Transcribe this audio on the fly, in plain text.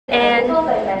And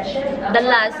the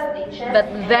last, but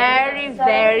very,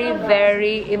 very,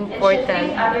 very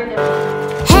important.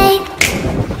 Hey,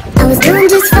 I was doing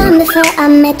just fine before I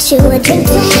met you. A drink,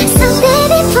 so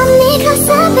baby, put me close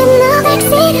up in the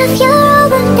backseat of your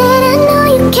Rover that I know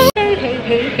you can.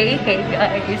 Hey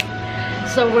guys.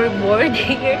 So we're bored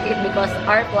here because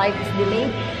our flight is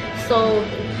delayed. So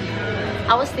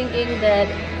I was thinking that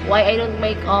why I don't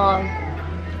make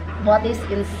what is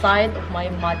inside of my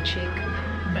magic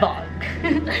bag.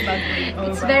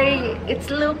 It's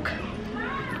look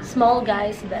small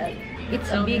guys, but it's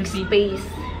a big space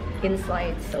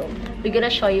inside. So we're gonna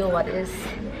show you what is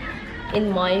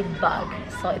in my bag.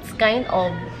 So it's kind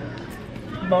of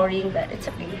boring, but it's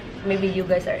okay. Maybe you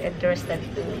guys are interested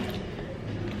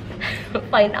to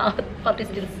find out what is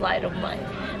inside of my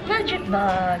magic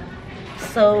bag.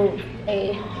 So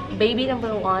baby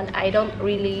number one, I don't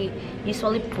really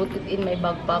usually put it in my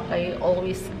backpack. I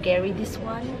always carry this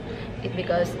one. It's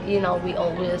because, you know, we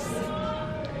always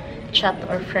chat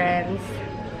our friends.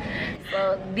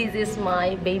 So this is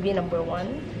my baby number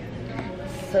one.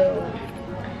 So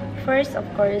first, of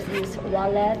course, is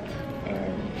wallet,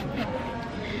 and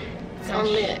it's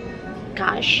only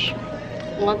cash,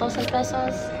 1,000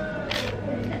 pesos.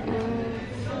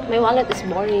 My wallet is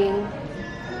boring.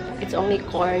 It's only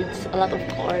cords, a lot of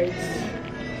cords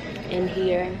in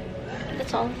here.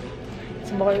 That's all.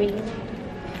 It's boring.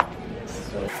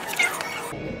 So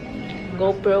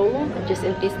GoPro, just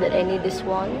in case that I need this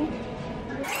one.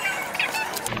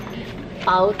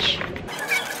 Pouch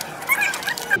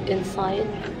inside.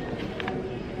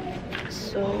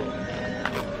 So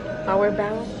power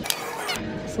bank.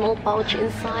 Small pouch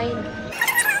inside.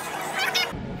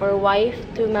 For wife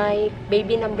to my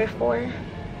baby number 4.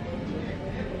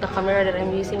 The camera that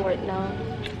I'm using right now.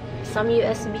 Some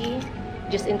USB,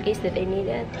 just in case that I need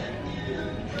it.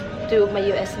 2 of my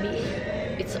USB.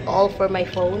 It's all for my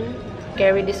phone.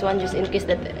 Carry this one just in case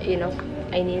that, you know,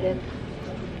 I need it.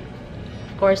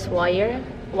 Of course, wire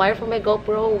for my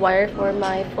GoPro, wire for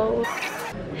my phone,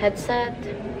 headset,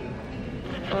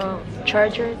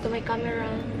 charger to my camera,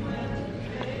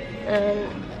 and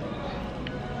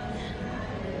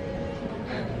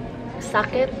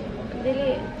socket.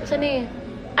 Really,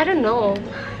 I don't know,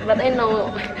 but I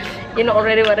know you know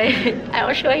already what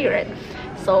I'll show you, right?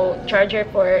 So charger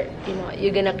for, you know,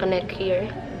 you're gonna connect here.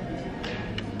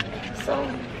 So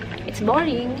it's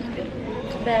boring,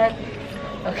 but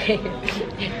okay.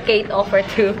 Kate offered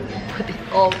to put it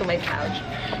all to my pouch.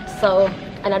 So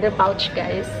another pouch,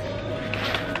 guys.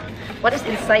 What is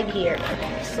inside here?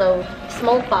 So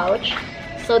small pouch.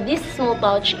 So this small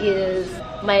pouch is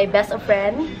my best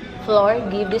friend Flor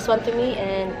gave this one to me,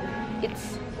 and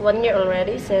it's 1 year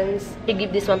already since he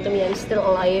gave this one to me. I'm still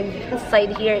alive.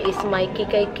 Inside here is my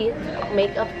Kikay kit,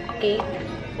 makeup kit.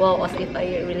 Wow, as if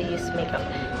I really use makeup.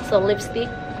 So lipstick.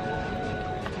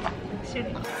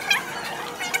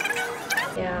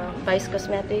 Yeah, Vice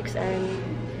Cosmetics and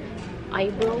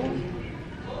eyebrow.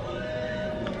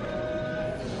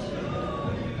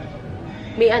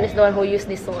 Mian is the one who used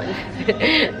this one.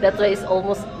 That's why it's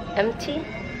almost empty.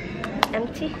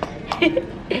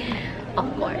 Of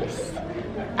course,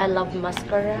 I love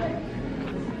mascara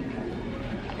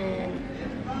and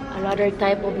another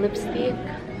type of lipstick,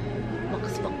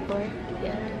 Max Factor.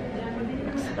 Yeah,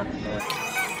 Max Factor.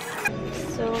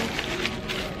 So,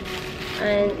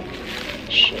 and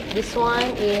this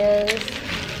one is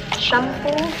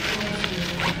shampoo.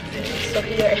 So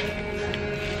here,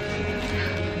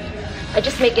 I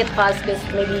just make it fast because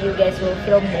maybe you guys will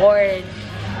feel bored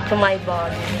to my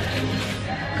body.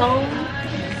 Comb,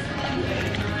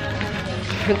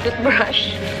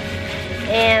 toothbrush,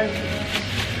 and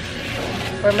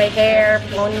for my hair,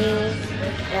 pony,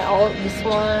 and all this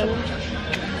one.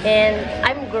 And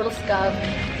I'm Girl Scout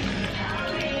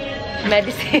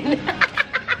medicine.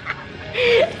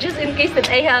 Just in case that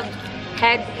I have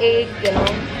headache, you know.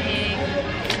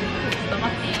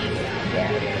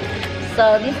 Yeah.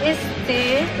 So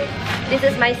this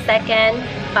is my second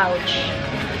pouch.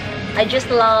 I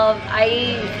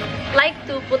like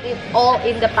to put it all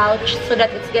in the pouch so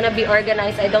that it's gonna be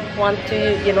organized. I don't want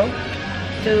to, you know,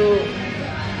 to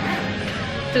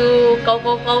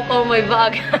cow my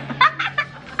bag.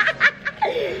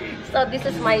 So this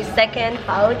is my second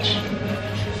pouch,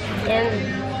 and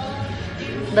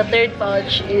the third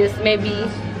pouch is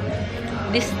maybe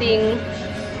this thing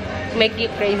make you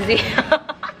crazy.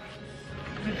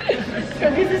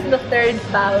 So this is the third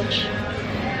pouch.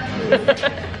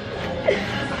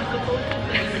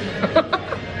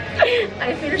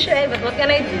 I feel shy, but what can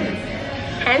I do?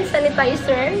 Hand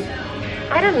sanitizer.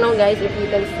 I don't know, guys, if you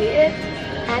can see it.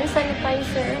 Hand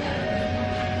sanitizer.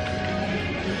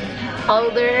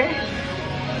 powder,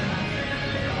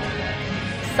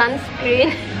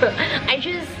 sunscreen. I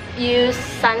just use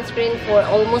sunscreen for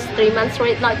almost 3 months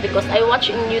right now because I watch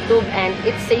in YouTube and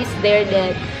it says there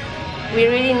that we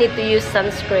really need to use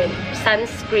sunscreen.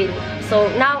 So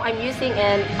now I'm using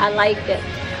and I like it.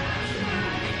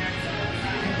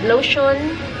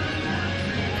 Lotion.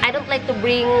 I don't like to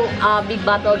bring a big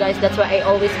bottle, guys. That's why I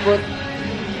always put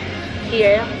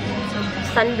here.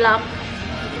 Sunblock.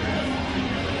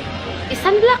 Is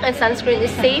sunblock and sunscreen the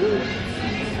same?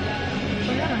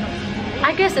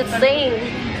 I guess it's same.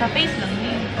 Sa face lang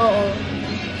yun. Oo.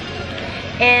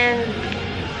 And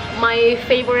my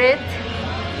favorite,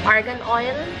 argan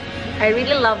oil. I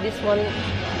really love this one.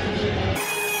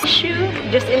 Tissue,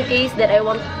 just in case that I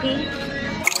want to pee.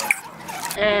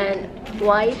 And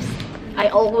wipes. I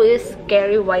always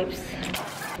carry wipes.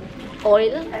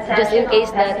 Oil, just in case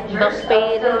that back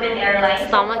pain,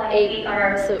 stomach ache.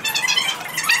 So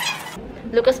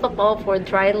Lucas Papaw for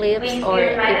dry lips, or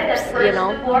if, you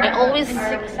know, I always,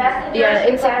 yeah,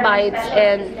 insect bites,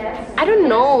 and I don't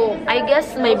know, I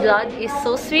guess my blood is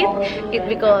so sweet. It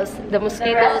because the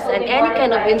mosquitoes and any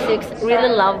kind of insects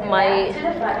really love my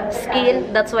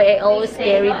skin. That's why I always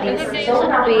carry this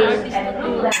toothpaste,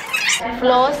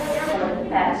 floss.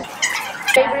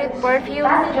 Favorite perfume,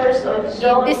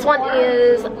 this one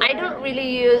is, I don't really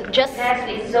use, just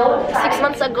 6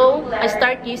 months ago I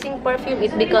start using perfume.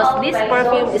 It's because this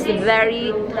perfume is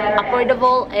very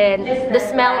affordable and the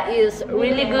smell is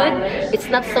really good. It's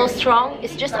not so strong,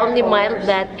 it's just only mild,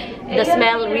 that the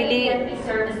smell really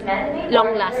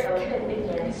long last.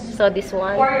 So this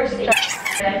one.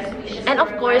 And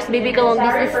of course, baby cologne,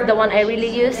 this is the one I really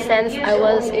use since I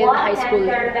was in high school.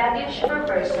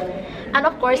 And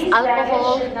of course,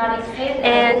 alcohol.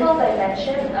 And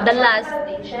the last,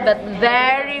 but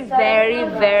very, very,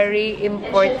 very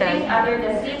important,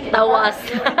 tawas.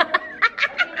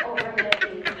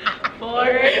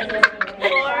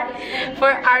 For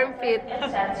armpit.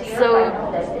 So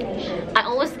I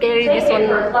always carry this one,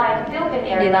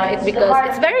 you know, it's because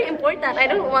it's very important. I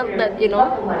don't want that, you know,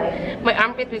 my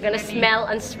armpit will gonna smell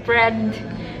and spread,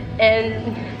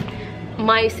 and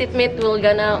my seatmate will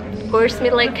gonna curse me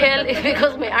like hell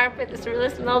because my armpit is really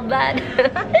smell bad.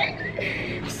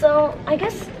 So I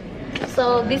guess,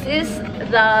 so this is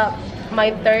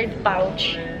my third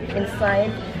pouch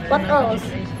inside. What else?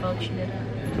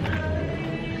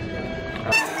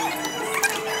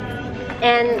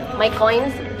 And my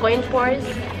coin purse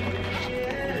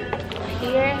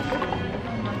here.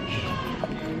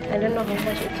 I don't know how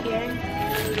much it's here.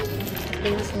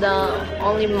 It's the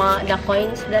only the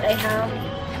coins that I have.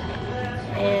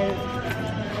 And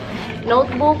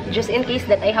notebook, just in case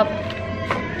that I have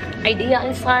idea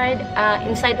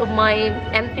inside of my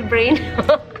empty brain.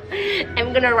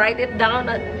 I'm gonna write it down.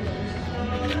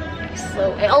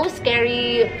 So I always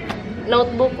carry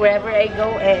notebook wherever I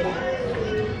go, and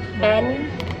pen.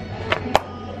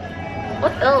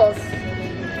 What else?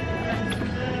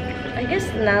 I guess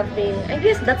nothing. I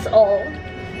guess that's all.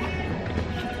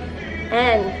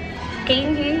 And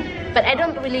candy, but I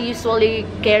don't really usually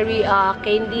carry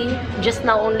candy. Just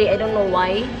now only, I don't know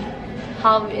why.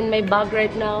 Have in my bag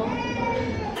right now.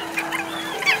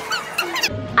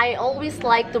 I always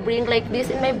like to bring like this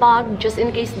in my bag, just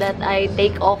in case that I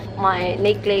take off my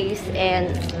necklace and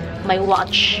my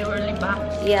watch. Jewelry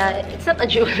box. Yeah, it's not a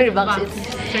jewelry box.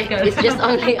 It's just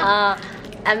only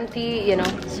empty, you know,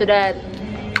 so that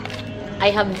I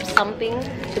have something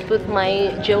to put my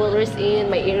jewelries in,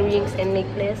 my earrings and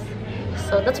necklace.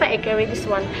 So that's why I carry this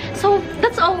one. So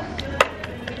that's all.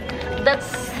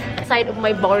 That's side of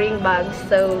my boring bag.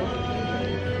 So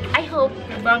I hope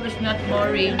The bag is not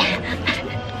boring.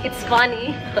 it's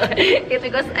funny. It's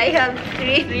because I have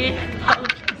three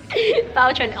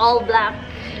pouch and all black.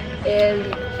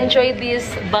 And enjoy this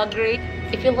bag rate.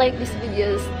 If you like these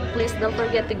videos, please don't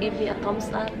forget to give me a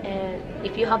thumbs up. And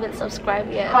if you haven't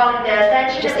subscribed yet,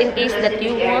 just in case that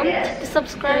you want to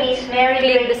subscribe,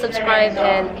 click the subscribe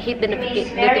and hit the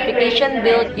notification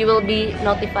bell. You will be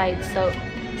notified. So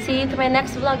see you to my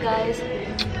next vlog, guys.